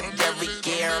coconut every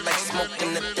gear, like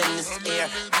smoking the thinnest air.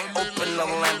 I open a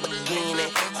Lamborghini,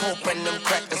 hoping them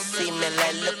crackers see me.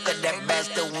 Like, look at that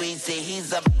bastard Weezy.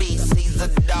 He's a beast, he's a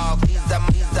dog, he's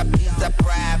a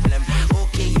problem.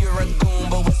 Okay, you're a goon,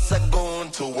 but what's a goon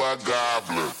to a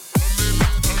goblin?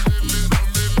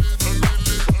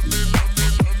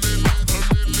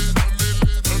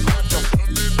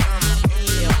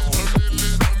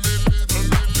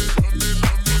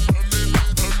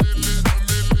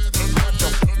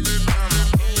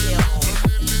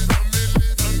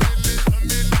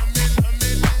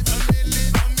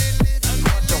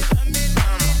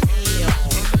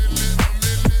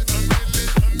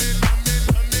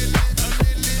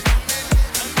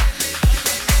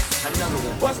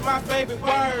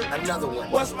 Another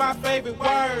one. What's my favorite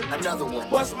word? Another one.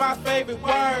 What's my favorite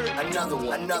word? Another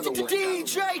one. Another one.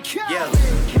 DJ Khaled.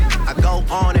 Yeah, I go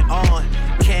on and on.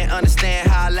 Can't understand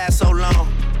how I last so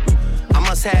long. I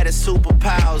must have the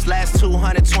superpowers. Last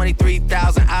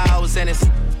 223,000 hours, and it's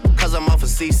 'cause I'm off of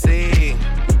CC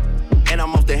and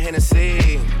I'm off the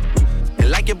Hennessy. And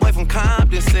like your boy from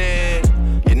Compton said,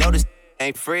 you know this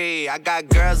ain't free. I got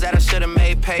girls that I should've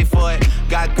made pay for it.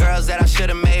 Got girls that I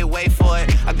should've made wait for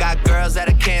it. I got girls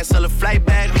that'll cancel a flight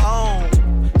back home.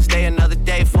 Stay another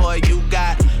day for it. You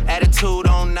got attitude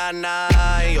on nana,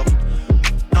 yo.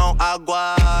 On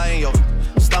agua, yo.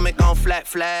 Stomach on flat,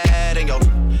 and yo.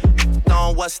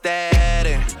 On what's that?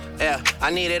 And yeah, I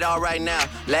need it all right now.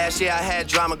 Last year I had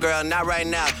drama, girl, not right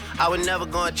now. I would never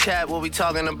go and chat what we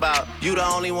talking about. You the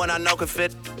only one I know could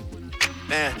fit.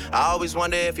 Man, I always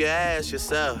wonder if you ask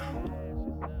yourself,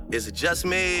 is it just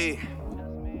me?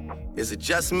 Is it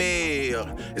just me?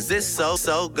 Or is this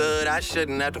so good I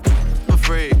shouldn't have to for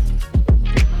free?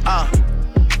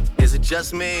 Is it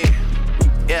just me?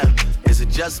 Yeah, is it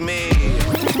just me?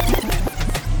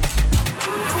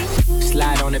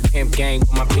 Slide on the pimp gang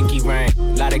with my pinky ring.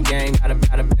 Lot of game, lot of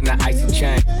in the icy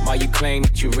chain. While you claim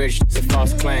that you rich, it's a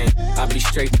false claim. I be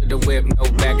straight to the whip, no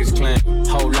baggage claim.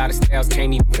 Whole lot of styles,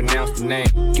 can't even pronounce the name.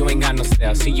 You ain't got no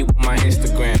style, see you on my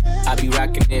Instagram. I be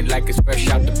rocking it like it's fresh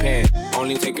out the pan.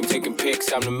 Only taking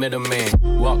pics, I'm the middleman.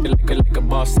 Walk like a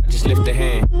boss, I just lift a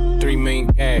hand. 3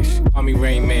 million cash, call me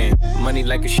Rain Man. Money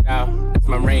like a shower, that's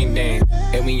my rain dance.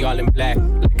 And we all in black,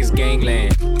 like it's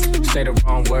gangland. Say the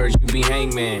wrong words, you be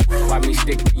hangman. Why me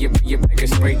stick to your back and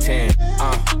spray tan?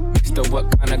 Mister,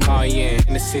 what kind of car you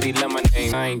in the city, love my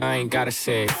name. I ain't gotta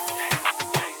say it.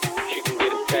 She can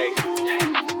get a taste.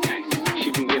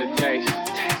 She can get a taste.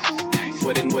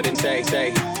 Wouldn't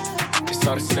say. It's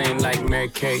all the same like Mary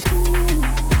Kate.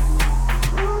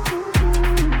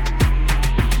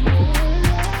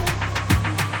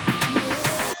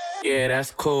 Yeah,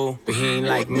 that's cool, but he ain't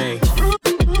like me.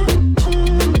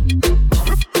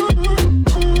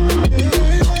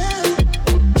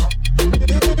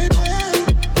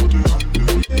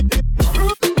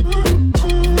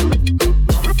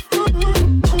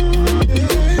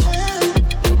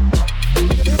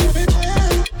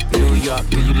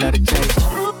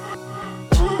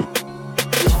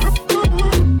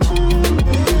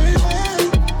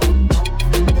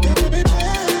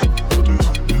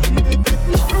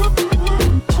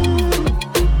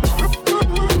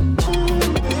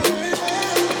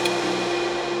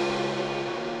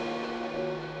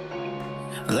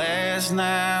 Last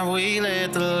night we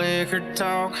let the liquor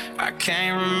talk. I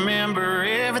can't remember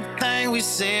everything we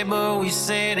said, but we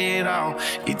said it all.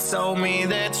 You told me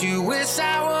that you wish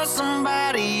I was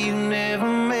somebody you never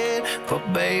met.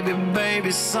 But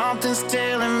baby, something's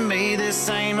telling me this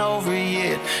ain't over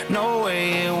yet. No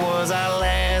way it was our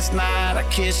last night. I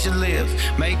kissed your lips,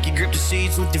 make you grip the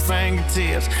sheets with your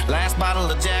fingertips. Last bottle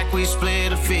of Jack, we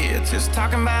split a fifth. Just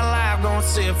talking about life, going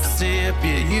sip for sip.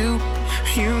 Yeah,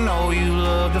 you know you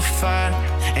love to fight,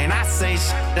 and I say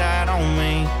shit I don't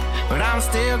mean, but I'm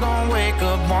still gonna wake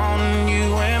up wanting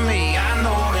you and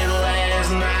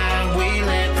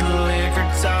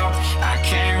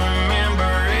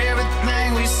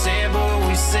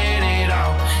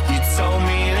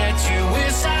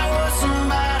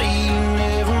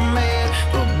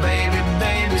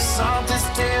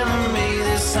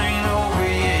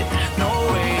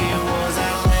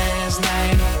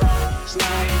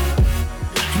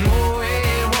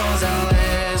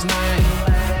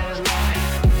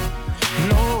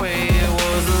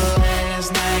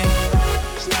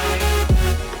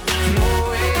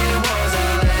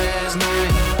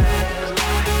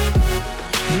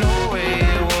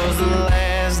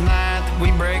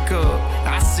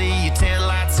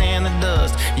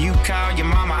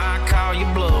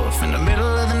myself. In the middle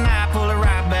of the night, pull her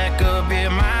right back up. Yeah,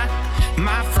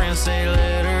 my friends say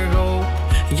let her go.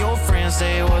 Your friends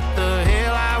say what the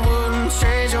hell, I wouldn't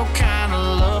trade your kind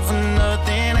of love for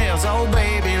nothing else. Oh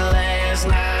baby, last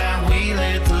night we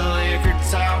let the liquor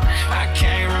talk. I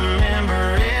can't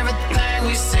remember everything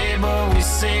we said, but we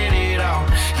said it all.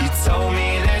 You told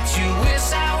me that you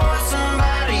wish I was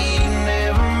somebody you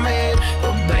never met,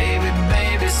 but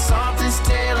baby, something's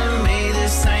telling me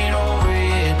this ain't over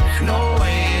yet. No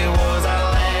way it was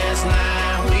our last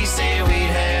night. We said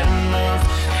we'd had enough.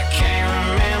 I can't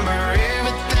remember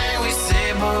everything we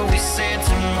said, but we said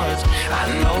too much. I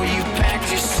know you packed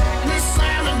your shit and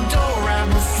slammed the door right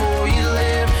before you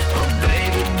left, but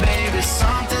baby,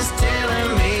 something's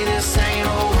telling me this ain't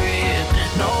over yet.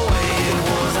 No way it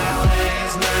was our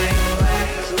last night.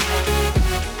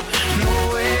 No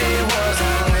way it was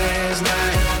our last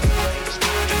night.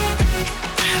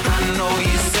 I know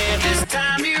you said this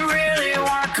time you really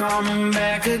weren't coming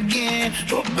back again,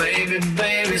 but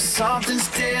baby, something's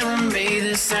telling me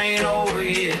this ain't over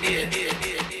yet.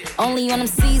 Only on them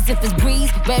seas if it's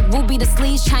breeze. Red ruby the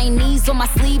sleeves, Chinese on my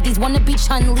sleeve. These wanna be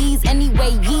Chun-Lees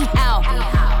anyway, yee-how.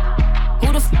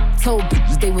 Who the told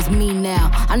bitches they was me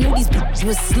now? I knew these bitches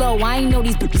was slow, I ain't know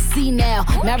these bitches see now.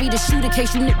 Married a shooter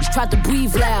case you niggas tried to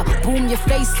breathe loud. Boom your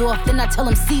face off, then I tell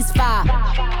them ceasefire.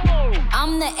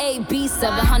 I'm the AB,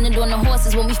 700 on the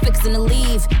horses when we fixin' to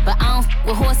leave. But I don't f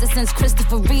with horses since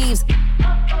Christopher Reeves.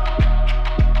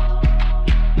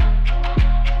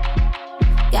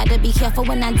 Gotta be careful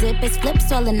when I dip, it's flips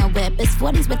all in the whip. It's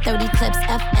 40s with 30 clips,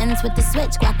 FNs with the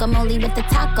switch. Guacamole with the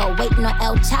taco, waiting on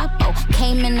El Chapo.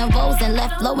 Came in the rolls and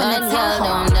left low in the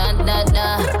Tahoe. Da da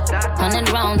da, 100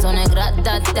 rounds on a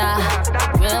grat-da-da.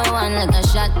 Real one like a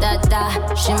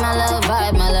shot-da-da. She my little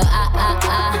vibe, my little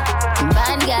ah-ah-ah.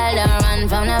 Bad girl don't run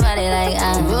from nobody like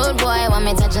rude boy want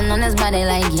me touching on his body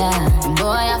like yeah.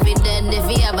 Boy, I feel dead if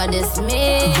he ever diss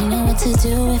me. You know what to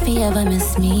do if he ever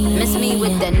miss me. Miss me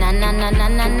with that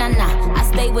na-na-na-na-na-na-na. I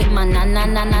stay with my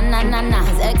na-na-na-na-na-na-na.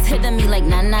 His ex hitting me like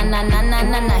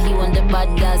na-na-na-na-na-na-na. He want the bad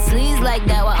girl sleaze like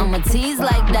that, well I'ma tease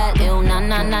like that. Ew,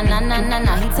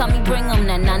 na-na-na-na-na-na-na. He tell me bring him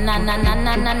that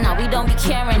na-na-na-na-na-na-na. We don't be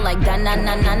caring like that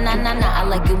na-na-na-na-na-na. I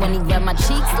like it when he grab my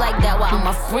cheeks like that, well I'm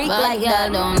a freak like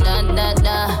that. Don't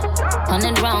da-da-da.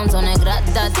 100 rounds on a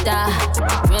grat-da-da.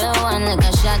 Real one like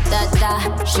a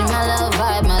shot-da-da. She my little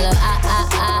vibe, my little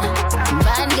ah-ah-ah.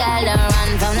 Bad girl don't run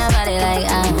from nobody like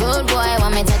rude boy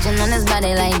want me touching on his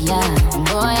body like yeah.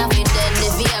 Boy, I feel dead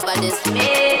if he ever diss me.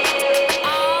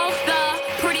 All the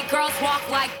pretty girls walk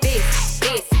like this,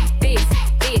 this, this,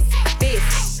 this,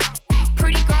 this.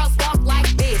 Pretty girls walk like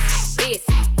this, this,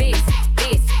 this,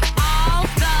 this. All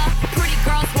the pretty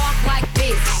girls walk like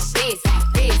this, this,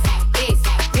 this, this,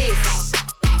 this.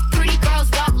 Pretty girls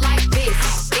walk like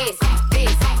this, this,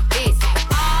 this, this.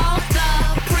 All the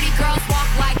pretty girls walk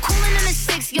like Coolin' in the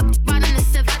 6, yup, right in the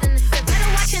 7. Better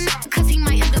watch him, cause he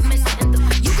might end up missing.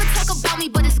 You could talk about me,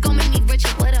 but it's gon' make me richer.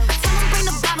 Tell him bring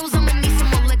the bottles, I'ma need some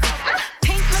more liquor.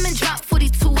 Pink lemon drop,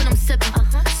 42 when I'm sippin'.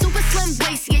 Super slim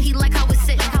waist, yeah, he like how it's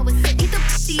sitting. Eat the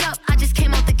pussy up, I just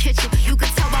came out the kitchen. You could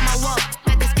tell by my walk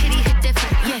that this kitty hit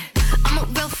different. Yeah, I'm a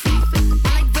real freak, I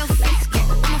like real face.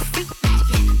 Yeah, I'm a freak,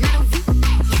 yeah, not a weak.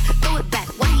 Yeah, throw it back,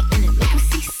 why he in it, make him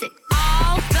seasick.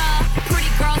 all the pretty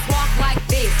girls walk like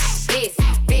this, this,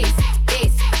 this,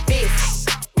 this, this.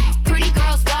 Pretty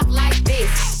girls walk like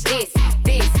this, this,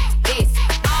 this, this.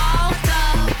 All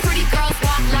the pretty girls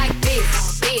walk like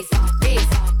this, this, this,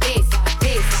 this,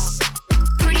 this.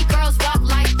 Pretty girls walk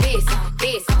like this,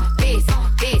 this, this,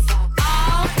 this.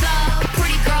 All the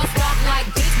pretty girls walk like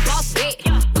this, boss big.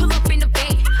 Pull up in the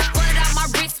bed, pull it out my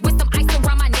wrist with some ice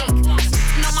around my neck.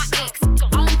 Know my ex,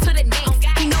 on to the next.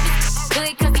 He know it's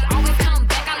good cause he always come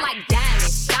back. I like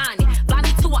diamonds, shining, fly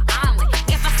me to an island.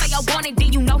 If I say I want it,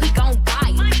 then you know he gon' buy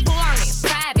it. Foreign,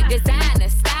 private, designer,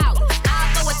 style. I'll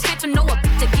throw a tantrum, know a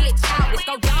to get childish.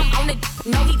 Go dumb on it,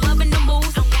 know he loving the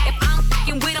moves. If I'm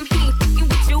fucking with him, he ain't fucking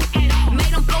with you.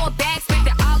 Made him blow a bag, spent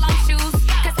it all on shoes.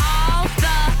 Cause all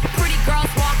the pretty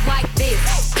girls walk like this,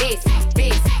 this,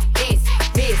 this, this,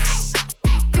 this.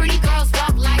 Pretty girls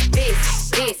walk like this,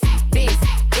 this, this,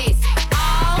 this.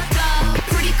 All the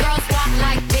pretty girls walk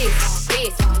like this,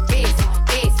 this, this,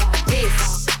 this,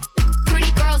 this.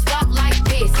 Pretty girls walk like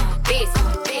this, this,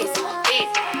 this, this.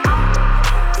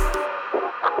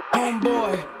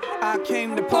 Homeboy, I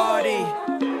came to party.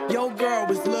 Your girl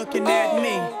was looking at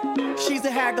me. She's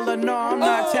a haggler, no, I'm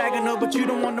not tagging her. But you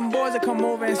don't want them boys to come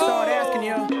over and start asking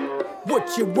you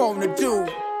what you wanna do,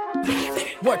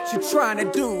 what you trying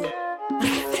to do,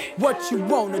 what you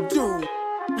wanna do.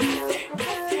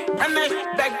 I make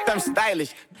back them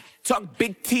stylish. Talk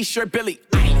big t-shirt Billy.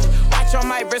 Watch Watch on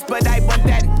my wrist, but I want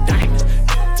that diamond.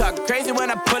 Talk crazy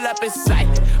when I pull up in sight.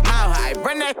 Mile high,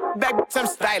 run that back, I'm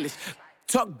stylish.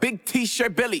 Talk big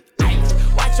t-shirt, Billy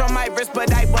Eilish. Watch on my wrist,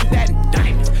 but I want that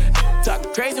diamond.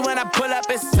 Talk crazy when I pull up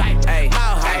in sight. Mile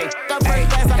high, go first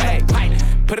class, I'm the pilot.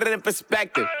 Put it in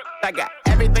perspective. I got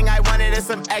everything I wanted and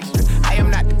some extra. I am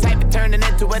not the type of turning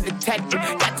into a detective.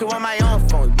 Got two on my own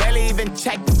phone, barely even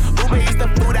checked them. Uber eats the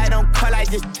food I don't call, I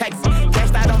just text them.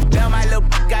 Text I don't tell, my little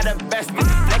got invested.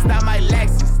 Flexed out my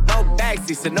Lexus, no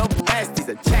backseat, so no besties.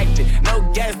 I checked it,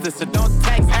 no guesses, so don't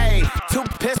text. Hey, 2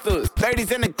 pistols,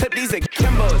 30s in the clip, these are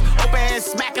Kimbos. Open hand,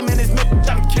 smack him in his mid,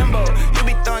 I'm Kimbo. You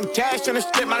be throwing cash on the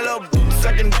strip, my little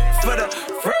sucking for the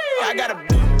free. I got a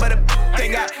but a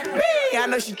thing got me. I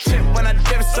know she trip when I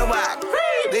dip, so I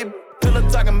agree. They pillow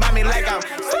talking about me like I'm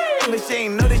sweet, but she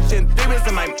ain't know this shit. 3 rings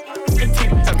in my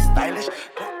teeth, I'm stylish.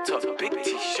 Talk big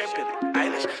t-shirt, Billy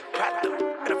Eilish. Prada,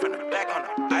 better from the back on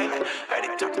the island. Heard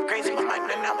it talking crazy, my mind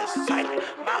now is silent.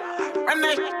 Run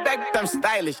that back, I'm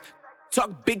stylish.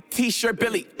 Talk big t-shirt,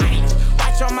 Billy Eilish.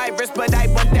 Watch on my wrist, but I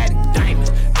want that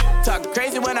diamond. Talk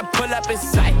crazy when I pull up in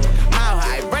sight. Mile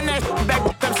high, run that back,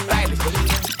 I'm stylish.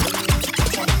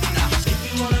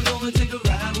 If you wanna go and take a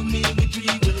ride with me, we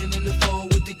 3 willing in the 4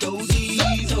 with the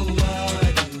goldies. Oh,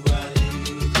 why do I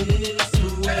live this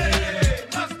way?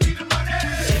 Must be the money.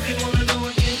 If you wanna go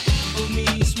and get with me,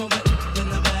 smoke it in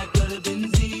the back of the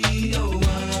Benzie. Oh,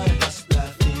 why must I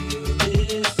feel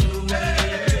this way?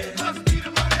 Must be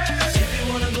the money. If you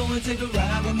wanna go and take a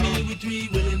ride with me, we 3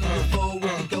 willing in the 4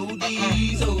 with the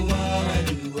goldies. Oh, why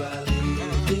do I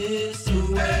live this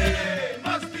way?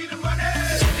 Must be the money.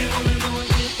 If you wanna go and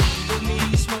get with me,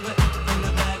 smoke it in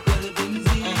the back of the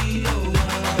Benzie. Oh,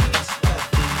 why must I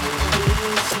feel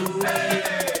this way?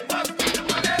 Must be the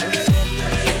money.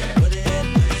 Put it in,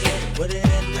 put it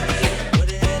in, put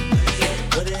it in,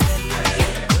 put it in, put it in,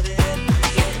 put it in, put it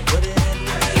in,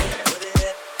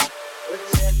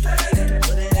 put it in,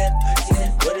 put it in,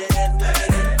 put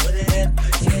it in,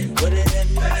 put it in, put it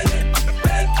in.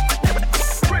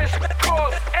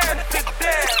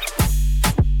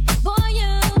 Boy,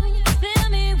 you fill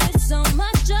me with so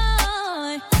much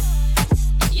joy.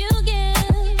 You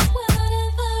give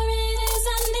whatever it is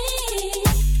I need.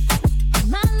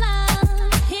 My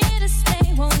love here to stay,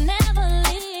 won't never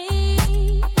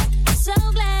leave. So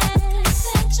glad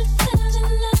that you fell in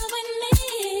love with me.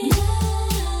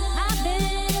 I've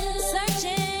been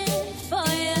searching for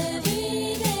you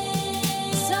every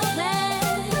day. So glad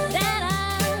that I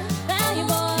found you,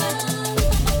 boy.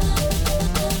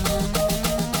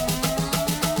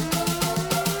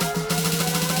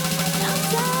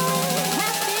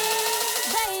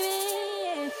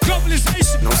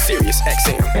 Globalization. On Sirius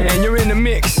XM. And you're in the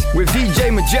mix with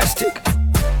DJ Majestic.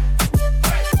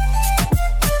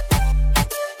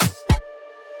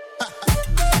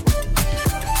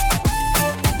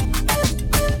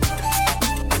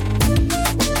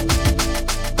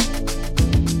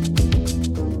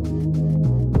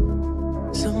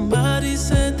 Somebody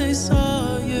said they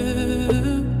saw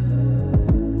you.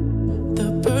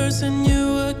 The person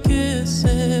you were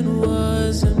kissing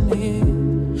wasn't me.